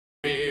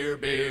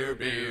beer, beer,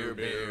 beer,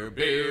 beer,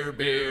 beer,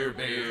 beer,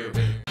 beer,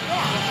 beer.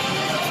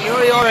 Here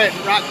we are at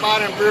Rock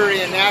Bottom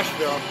Brewery in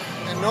Nashville,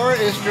 and Nora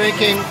is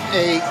drinking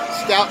a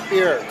stout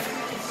beer.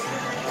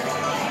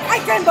 I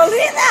can't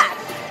believe that.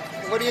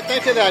 What do you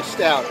think of that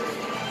stout?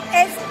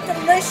 It's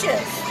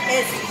delicious.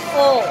 It's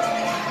full.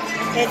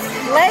 It's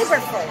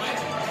flavorful.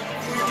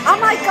 Oh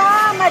my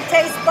God, my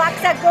taste buds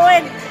are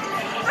going,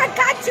 I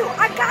got you,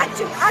 I got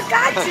you, I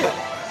got you.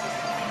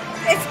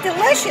 It's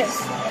delicious.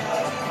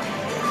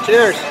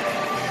 Cheers.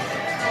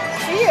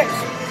 Cheers.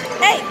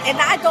 Hey, and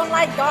I don't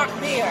like dark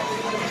beer. I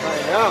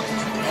know.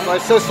 Well,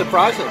 it's so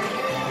surprising.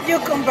 You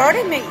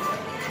converted me.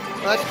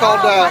 That's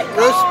called Oh my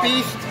roast God.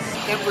 beef,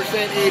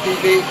 10%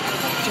 ABV.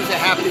 She's a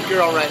happy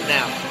girl right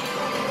now.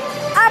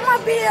 I'm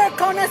a beer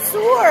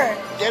connoisseur.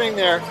 Getting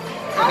there.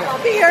 I'm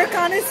a beer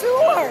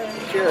connoisseur.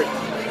 Cheers.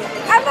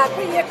 I'm a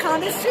beer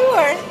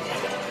connoisseur.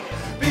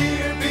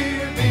 Beer,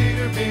 beer,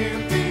 beer, beer,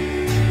 beer.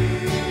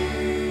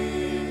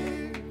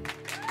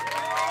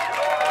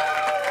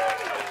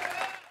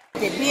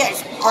 The beer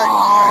is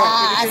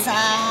awesome.